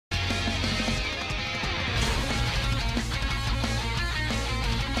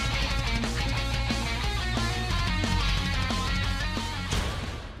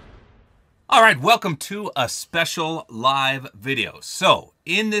All right, welcome to a special live video. So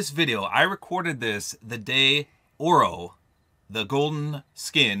in this video, I recorded this the day Oro, the golden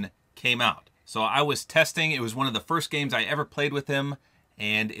skin, came out. So I was testing. It was one of the first games I ever played with him,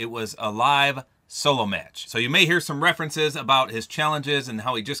 and it was a live solo match. So you may hear some references about his challenges and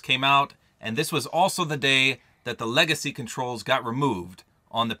how he just came out. And this was also the day that the legacy controls got removed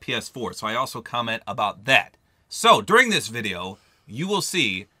on the PS4. So I also comment about that. So during this video, you will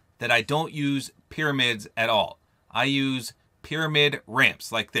see that I don't use pyramids at all. I use pyramid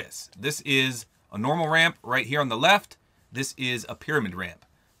ramps like this. This is a normal ramp right here on the left. This is a pyramid ramp.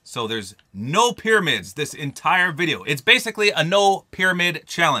 So there's no pyramids this entire video. It's basically a no pyramid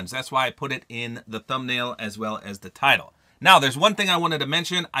challenge. That's why I put it in the thumbnail as well as the title. Now, there's one thing I wanted to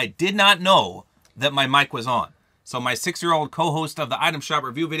mention. I did not know that my mic was on. So my 6-year-old co-host of the Item Shop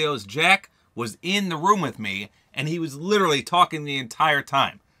review videos, Jack, was in the room with me, and he was literally talking the entire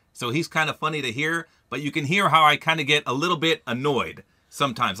time. So he's kind of funny to hear, but you can hear how I kind of get a little bit annoyed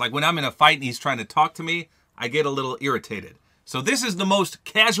sometimes. Like when I'm in a fight and he's trying to talk to me, I get a little irritated. So this is the most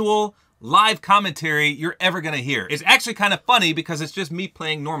casual live commentary you're ever going to hear. It's actually kind of funny because it's just me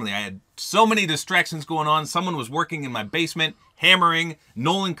playing normally. I had so many distractions going on. Someone was working in my basement, hammering.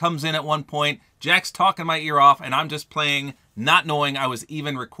 Nolan comes in at one point. Jack's talking my ear off, and I'm just playing, not knowing I was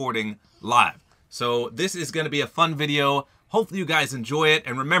even recording live. So this is going to be a fun video. Hopefully you guys enjoy it.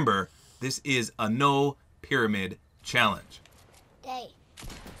 And remember, this is a no pyramid challenge. Hey,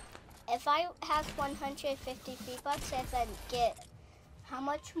 if I have 150 V-Bucks, if I get how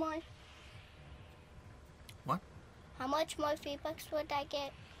much more? What? How much more V-Bucks would I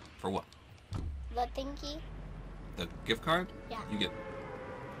get? For what? The thingy? The gift card? Yeah. You get,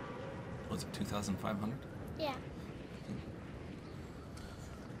 what's it, 2,500? Yeah.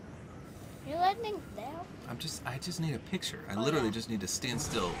 You're letting down? I just need a picture. I literally just need to stand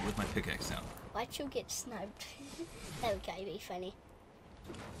still with my pickaxe down. Why'd you get sniped? That would gotta be funny.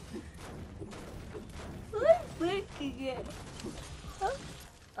 I'm making it. Huh?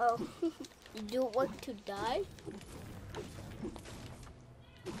 Oh, you don't want to die?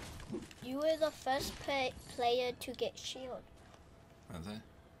 You were the first player to get shield. Was I?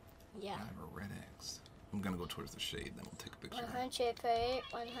 Yeah. I have a red X. I'm gonna go towards the shade, then we'll take a picture. 138,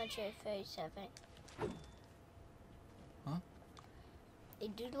 137. Huh? A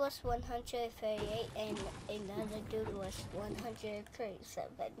dude was 138 and another dude was 137.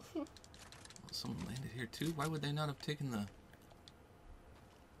 Well, someone landed here too? Why would they not have taken the...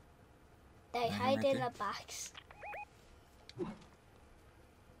 They hide in a box.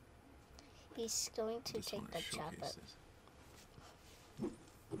 He's going to take the chopper.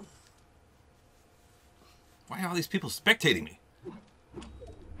 Why are all these people spectating me?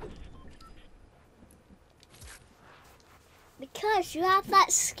 Because you have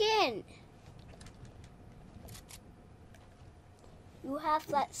that skin. You have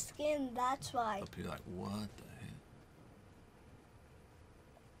that skin, that's why. I'll be like, what the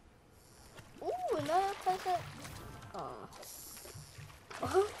heck? Ooh, another person. Oh.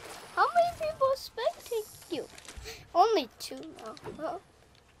 How many people spectate you? Only 2 now.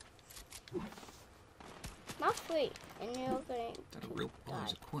 Not 3. And you're going Is that a real... Oh,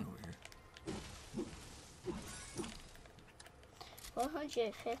 there's a coin over here.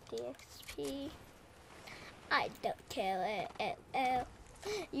 450 XP. I don't care at all.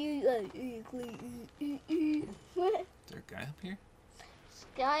 You are ugly. Is there a guy up here?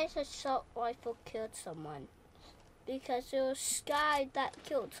 Sky's assault rifle killed someone. Because it was Sky that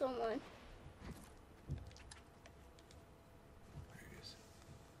killed someone. There he is.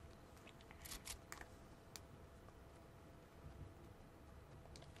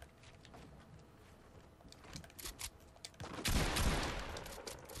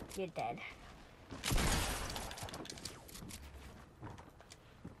 You're dead.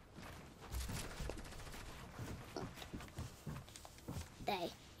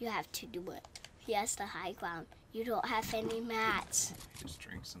 Hey, you have to do it. He has the high ground. You don't have any mats. Just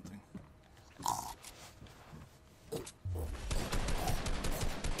drink something.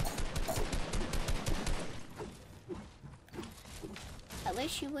 I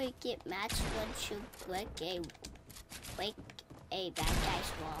wish you would get mats once you break a bad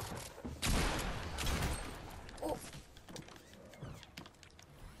guy's wall. Oh.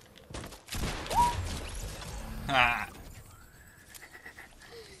 Ah.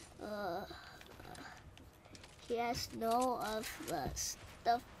 He has no of the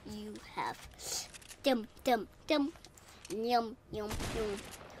stuff you have. Dum dum dum. Yum yum yum.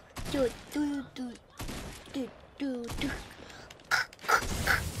 Do do do do do do.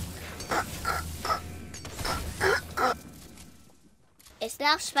 It's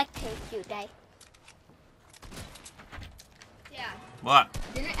now spectate you day. Yeah. What?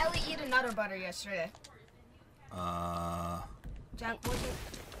 Didn't Ellie eat another butter yesterday? Jack, what's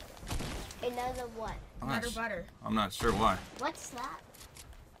it? Another what? Another butter. I'm not sure why. What's that?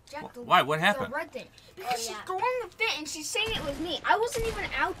 Jack, Why? What happened? The red thing. Because she's yeah. going to fit and she's saying it was me. I wasn't even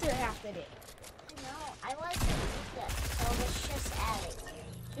out there half the day. No, I wasn't either. So it was just Ellie.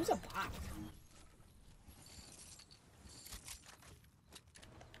 It was a bot.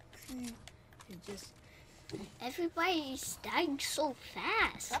 It just... Everybody's dying so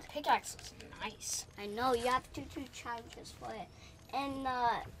fast. That pickaxe is nice. I know, you have to do challenges for it. And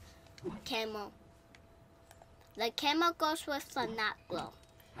camo. The camo goes with the not glow.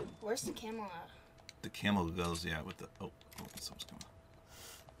 Where's the camel at? The camel goes, yeah, with the... Oh, something's coming.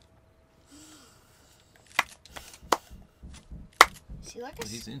 Is he like a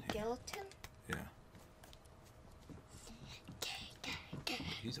He's in here. skeleton? Yeah.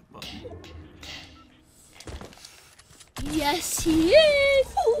 He's a bug. Yes, he is.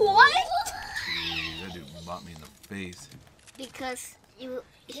 What? Jeez, that dude bought me in the face. Because you.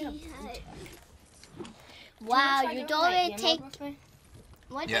 Yeah. Wow, you don't even take.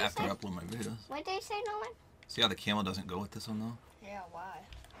 What Yeah, they after say? I upload my videos. What they say, Nolan? See how the camel doesn't go with this one though? Yeah, why?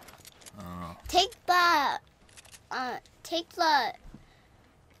 I don't know. Take the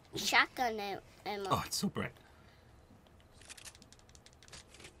shotgun ammo. Oh, it's so bright.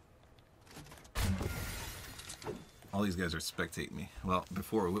 All these guys are spectating me. Well,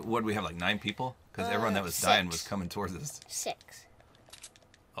 before, what did we have, like 9 people? Because everyone that was dying was 6. coming towards us. 6.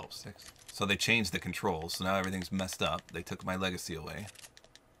 Oh, 6. So they changed the controls, so now everything's messed up. They took my legacy away.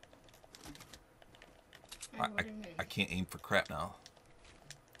 I can't aim for crap now.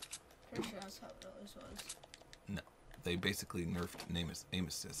 Pretty sure that's how it always was. No. They basically nerfed aim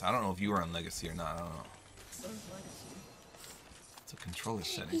assist. I don't know if you were on legacy or not. I don't know. So is legacy. It's a controller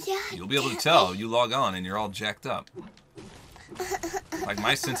setting. Yeah, You'll be able to tell. You log on and you're all jacked up. Like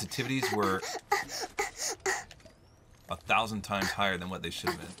my sensitivities were 1,000 times higher than what they should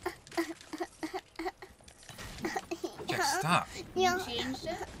have been. Jack, stop. Yeah. Changed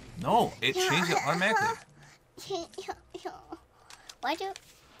it? No, it changed it automatically. Why do?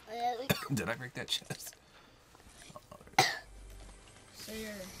 Did I break that chest? So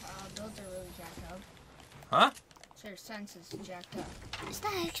your builds are really jacked up. Huh? So your sense is jacked up. Is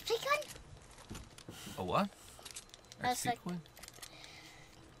that XP gun? A what? That's XP like- coin?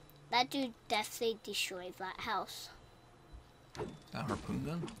 That dude definitely destroyed that house. That harpoon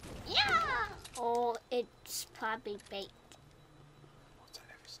gun? Yeah. Or it's probably bait. What's that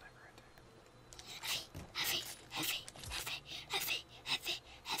heavy sniper right there? Heavy, heavy, heavy, heavy, heavy,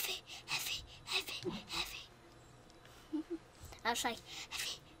 heavy, heavy, heavy, heavy. I was like,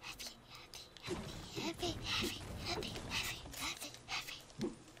 heavy, heavy, heavy, heavy, heavy, heavy, heavy, heavy, heavy.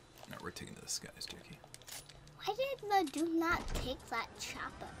 No, we're taking to the skies, Jackie. Why did the do not take that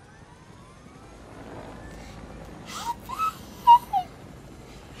chopper?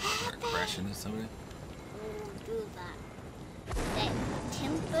 We're gonna crash into somebody? Oh, do that. That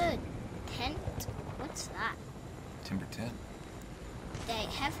timber tent? What's that? Timber tent? Hey,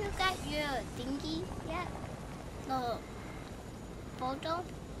 have you got your thingy yet? No. Photo?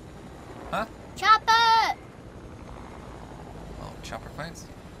 Huh? Chopper! Oh, chopper fights?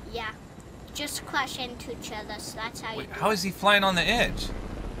 Yeah. Just crash into each other, so that's how Wait, you do how it. is he flying on the edge?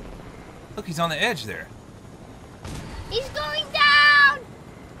 Look, he's on the edge there. He's going down!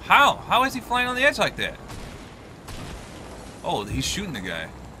 How? How is he flying on the edge like that? Oh, he's shooting the guy.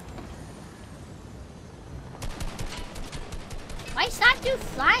 Why is that dude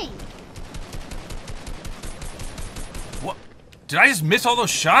flying? What? Did I just miss all those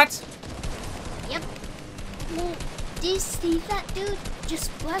shots? Yep. Well, do you see that dude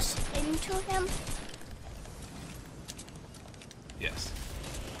just burst into him? Yes.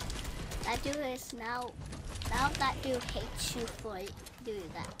 That dude is now that dude hates you for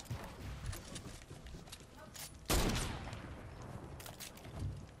doing that.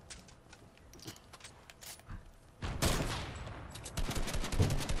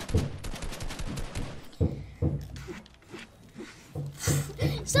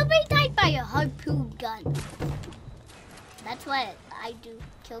 Somebody died by a harpoon gun. That's what I do.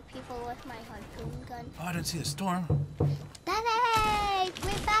 Kill people with my harpoon gun. Oh, I didn't see the storm. Daddy,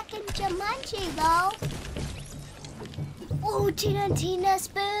 we're back in Jumanji, though. Oh, Tina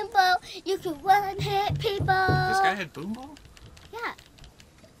Spoonbow, you can one-hit people. This guy had boom boom? Yeah.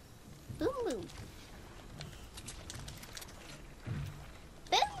 Boom boom.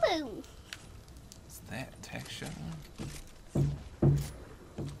 Boom boom. What's that? Attack shotgun?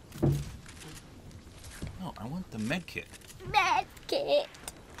 No, I want the med kit. Mad kid.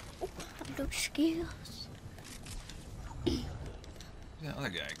 Oh, I'm no skills. Yeah, other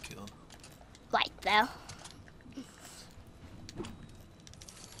guy I killed. Right there.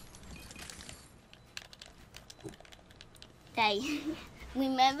 Hey,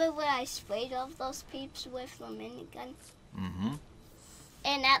 remember when I sprayed off those peeps with the minigun? Mm-hmm.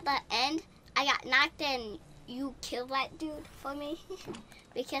 And at the end, I got knocked and you killed that dude for me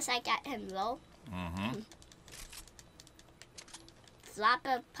because I got him low. Mm-hmm.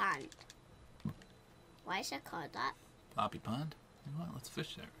 Flopper Pond. Why is it called that? Poppy Pond? You know what? Let's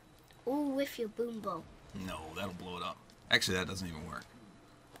fish there. Ooh, with your boom bow. No, that'll blow it up. Actually, that doesn't even work.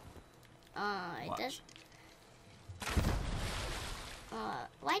 It Watch. does.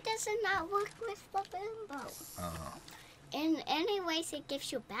 Why does it not work with the boom bow? And anyways, it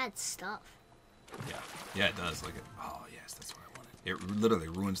gives you bad stuff. Yeah. Yeah, it does. Like it. Oh, yes, that's what I wanted. It literally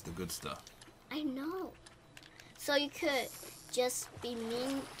ruins the good stuff. I know. So you could just be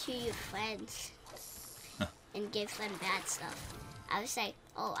mean to your friends and give them bad stuff. I would say,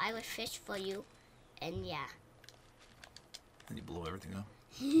 oh, I would fish for you, and yeah. And you blow everything up.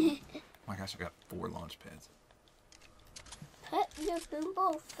 Oh my gosh, I got 4 launch pads. Put your boom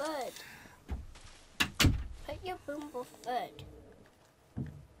bow third. Put your boom bow third.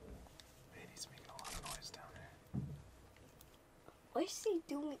 He's making a lot of noise down there. What is he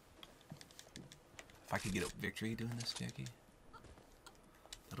doing? If I could get a victory doing this, Jackie,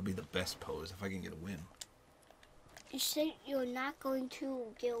 that'll be the best pose if I can get a win. You said you're not going to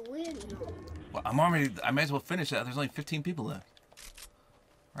get a win. Well, I might as well finish that. There's only 15 people left.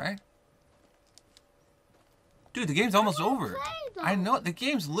 Right? Dude, the game's almost over. I know, the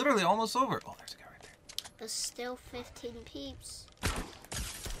game's literally almost over. Oh, there's a guy right there. There's still 15 peeps.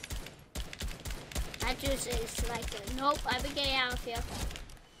 That just is like, nope, I've been getting out of here.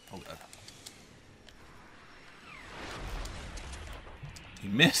 Oh, God. He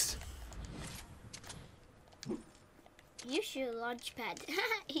missed. You should launch pad.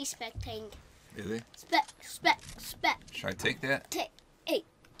 He's spectating. Is he? Spec. Should I take that? Take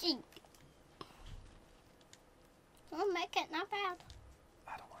 18. Oh, make it not bad.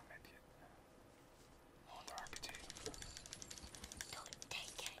 I don't want to make it. Hold the RPG. Don't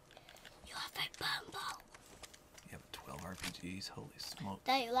take it. You have a bumble. You have 12 RPGs? Holy smoke.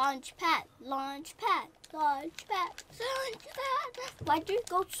 They launch pad. Why'd you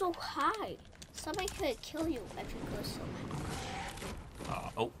go so high? Somebody could kill you if you go so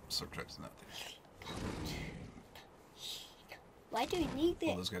high. Oh, Surf Truck's not there. Why do you need Oh,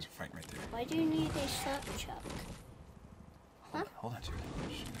 it? those guys are fighting right there. Why do you need a surf truck? Huh? Hold on, Jackie.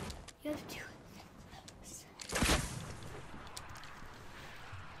 You have to.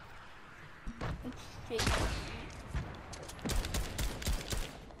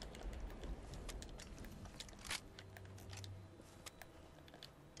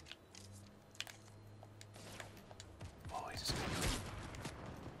 Oh, he just got me.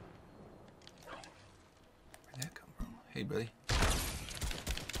 Where'd that come from? Hey, buddy.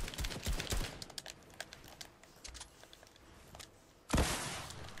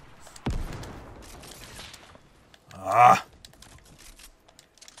 Ah!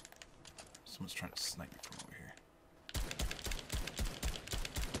 Someone's trying to snipe me from over here.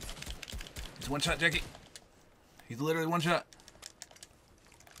 He's one shot, Jackie. He's literally one shot.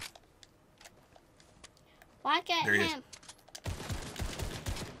 Why get There he is. him?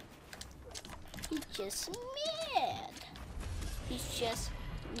 He's just mad. He's just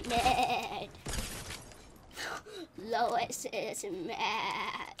mad. Lois is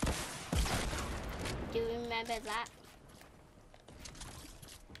mad. Do you remember that?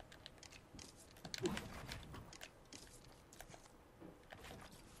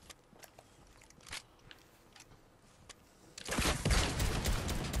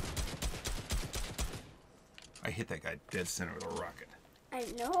 I hit that guy dead center with a rocket. I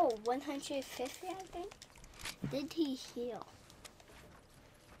know, 150 I think. Did he heal?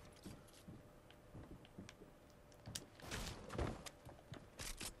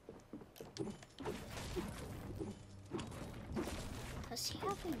 Does he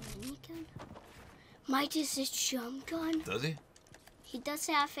have a minigun? Mike is a jump gun. Does he? He does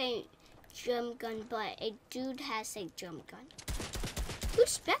have a jump gun, but a dude has a jump gun.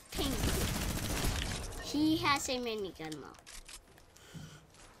 Who's spectating? He has a minigun though.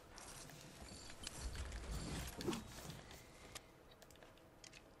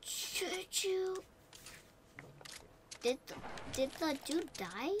 Should you? Did the dude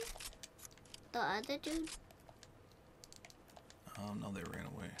die? The other dude? Oh, no, they ran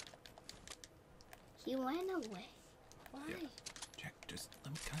away. He ran away. Why? Yeah. Jack, just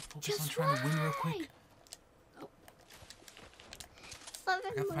let me kind of focus on trying to win real quick. Oh. seven I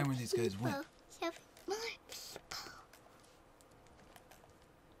gotta more find where these guys people. went. 7 more people.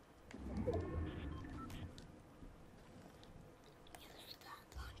 Use that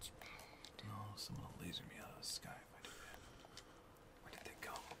launch pad. No, someone will laser me out of the sky if I do that. Where did they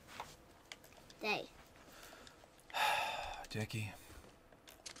go? They. Jackie.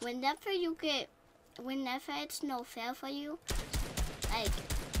 Whenever it's no fair for you, like,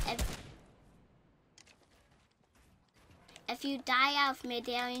 if you die out of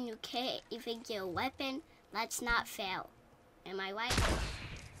midair and you can't even get a weapon, that's not fair. Am I right?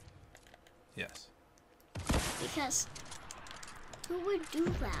 Yes. Because who would do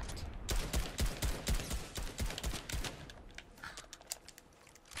that?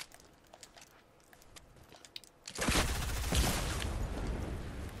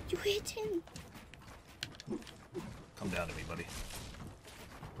 You hit him. Come down to me, buddy.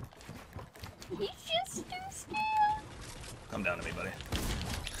 He's just too scared. Come down to me, buddy.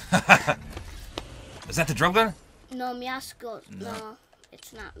 Is that the drum gun? No, Miascos. No. No,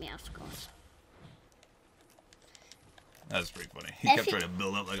 it's not Miascos. That was pretty funny. He If kept it- trying to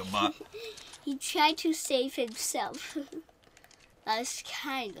build up like a bot. He tried to save himself. That was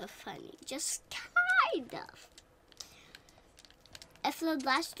kind of funny. Just kind of. If the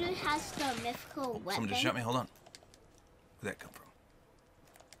blaster has the mythical weapon... Someone just shot me. Hold on. Where'd that come from?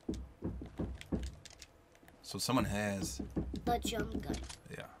 So someone has... The jump gun.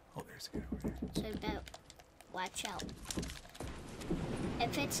 Yeah. Oh, there's a guy over there. So you better watch out.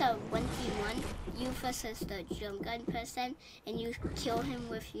 If it's a 1v1, you versus the jump gun person, and you kill him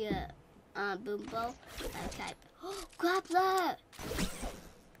with your boom bow. Okay. Grappler!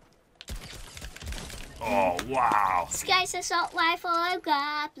 Oh, wow. This guy's assault rifle and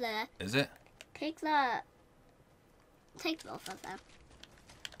grappler. Is it? Take both of them.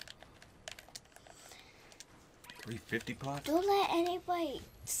 350 pot? Don't let anybody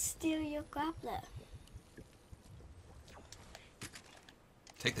steal your grappler.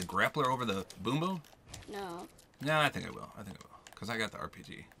 Take the grappler over the boom bow? No. No, I think I will. Because I got the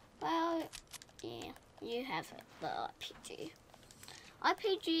RPG. Well, yeah, you have the RPG.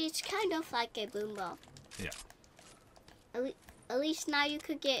 RPG is kind of like a boom bow. Yeah. At least now you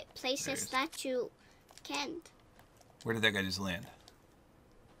could get There he places is. that you can't. Where did that guy just land?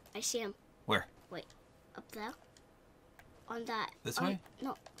 I see him. Where? Wait, up there? On that. This on- way?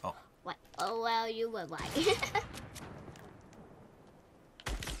 No. Oh. What? Oh, well, you were right.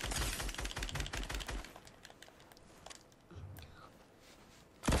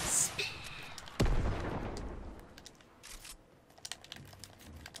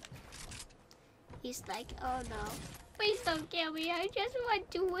 He's like, oh no. Please don't kill me. I just want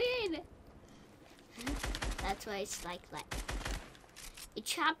to win. That's why it's like that. A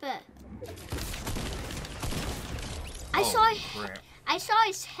chopper. Oh, crap. I saw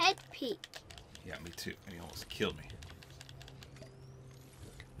his head peek. Yeah, me too. And he almost killed me.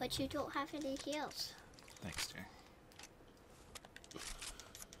 But you don't have any heals. Thanks, Jay.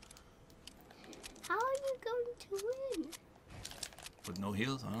 How are you going to win? With no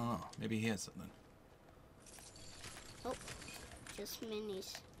heals? I don't know. Maybe he has something. Oh, just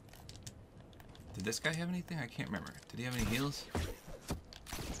minis. Did this guy have anything? I can't remember. Did he have any heals?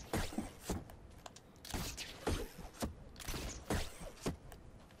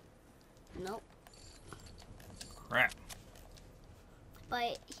 Nope. Crap.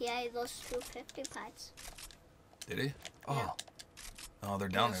 But he had those 250 pots. Did he? Oh. Yeah. Oh, they're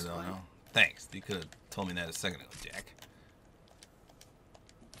down there Yes, though one. now. Thanks. You could have told me that a second ago, Jack.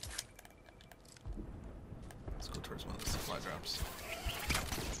 Let's go towards one of the supply drops.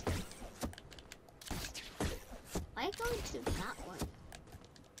 Why go to that one?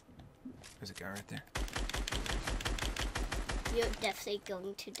 There's a guy right there. You're definitely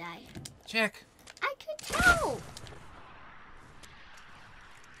going to die. Jack! I could tell!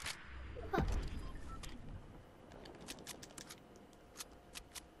 Huh.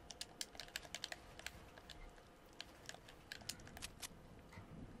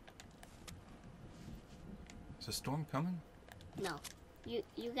 Is a storm coming? No. You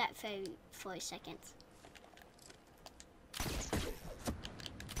got 4 seconds.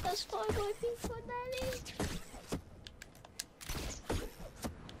 That's why I'm waiting for Daddy.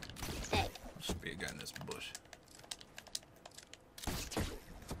 Hey, There should be a guy in this bush. Is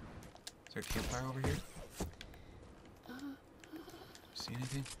there a campfire over here? See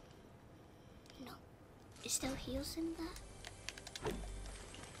anything? no. Is there heals in that?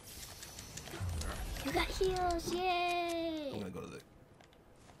 You got heals, yay! I'm gonna go to the...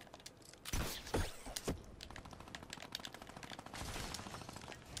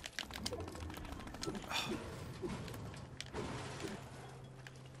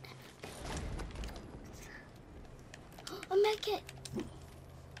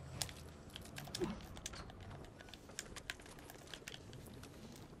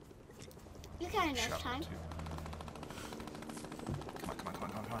 enough Shoutout time. too. Come on, come on, come on,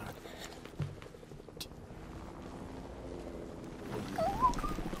 come on, come on.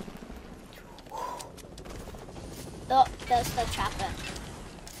 Oh, there's the trapper.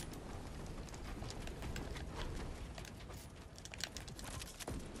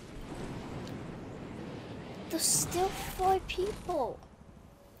 There's still 4 people.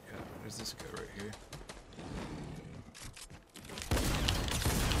 Yeah, there's this guy right here.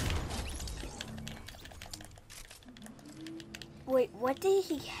 Wait, what did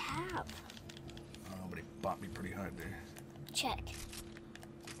he have? Oh, but he bought me pretty hard there. Check.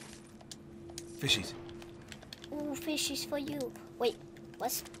 Fishies. Ooh, fishies for you. Wait,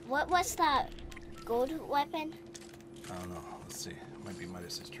 what was that gold weapon? I don't know. Let's see. Might be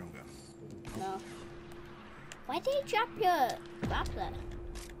Midas's drum gun. No. Why did you drop your grappler?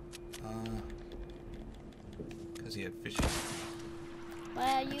 Because he had fishies.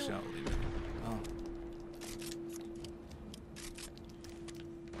 Why are you? Actually, I'll leave it. Oh.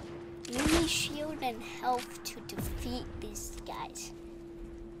 You need shield and health to defeat these guys.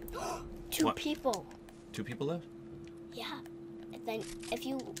 2 What? people. 2 people left? Yeah. And then if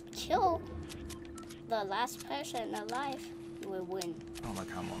you kill the last person alive, you will win. I don't like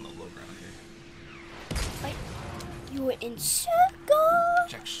how I'm on the low ground here. Wait, you were in circle.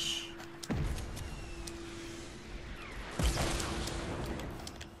 Check. Shh.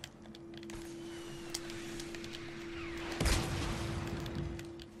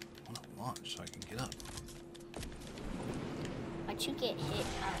 I want to launch so I can get up. Once you get hit,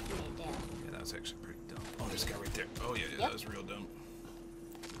 I'll put it down. Yeah, that was actually pretty dumb. Oh, this guy right there. Oh, yeah, Yep. that was real dumb.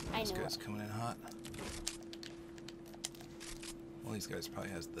 I This know. guy's coming in hot. Well, these guys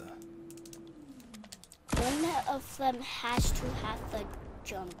probably has the... One of them has to have the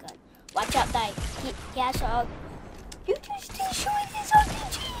drum gun. Watch out, die. He has all. You just destroyed his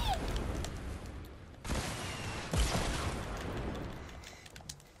RPG.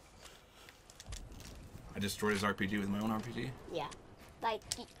 I destroyed his RPG with my own RPG? Yeah, like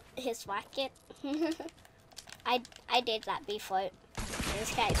his rocket. I did that before.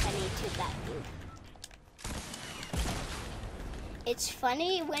 It's kind of funny to that dude. It's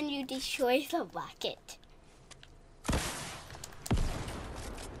funny when you destroy the rocket.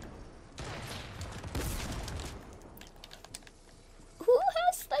 Who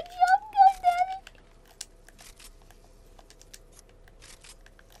has the drum gun, Daddy?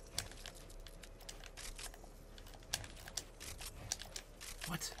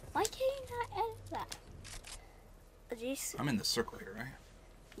 What? Why can you not edit that? These, I'm in the circle here, right?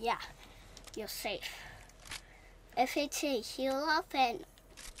 yeah, you're safe. If it's a heal off and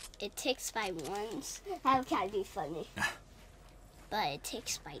it takes by 1s, that can be funny. But it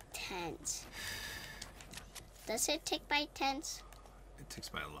takes by 10s. Does it take by 10s? It takes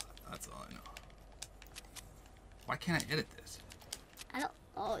by a lot. That's all I know. Why can't I edit this? I don't.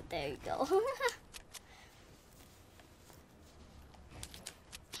 Oh, there you go.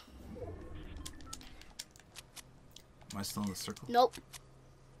 Am I still in the circle? Nope.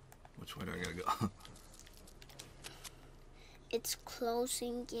 Which way do I gotta go? It's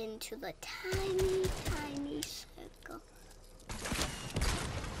closing into the tiny, tiny circle.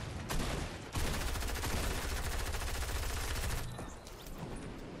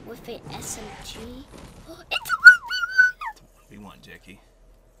 With an SMG. It's a 1v1! B1, Jackie.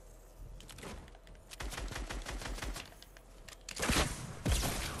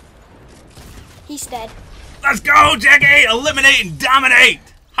 He's dead. Let's go, Jackie! Eliminate and dominate!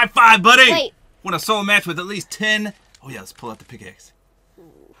 High five, buddy! Wait. Want a solo match with at least 10? Oh yeah, let's pull out the pickaxe.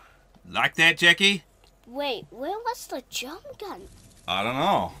 Like that, Jackie? Wait, where was the jump gun? I don't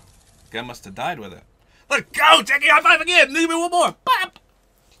know. Guy must have died with it. Let's go, Jackie! High five again! Give me one more! Pop!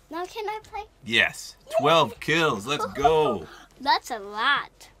 Now can I play? Yes. 12 kills. Let's go. That's a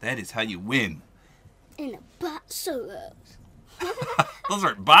lot. That is how you win. In a bot solos. Those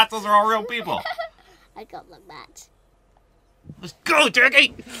aren't bots. Those are all real people. I got the bat. Let's go,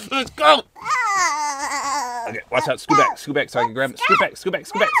 Jackie! Let's go! Okay, watch out. Scoot back so I can grab it. Scoot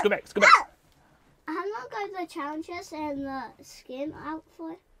back. How long are the challenges and the skin out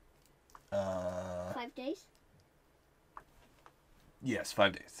for? 5 days? Yes,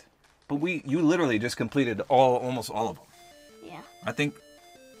 5 days. But you literally just completed almost all of them. Yeah. I think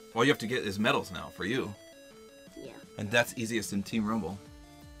all you have to get is medals now for you. Yeah. And that's easiest in Team Rumble.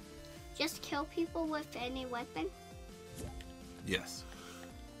 Just kill people with any weapon? Yes.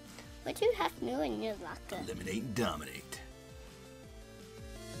 What do you have new in your locker? Eliminate and dominate.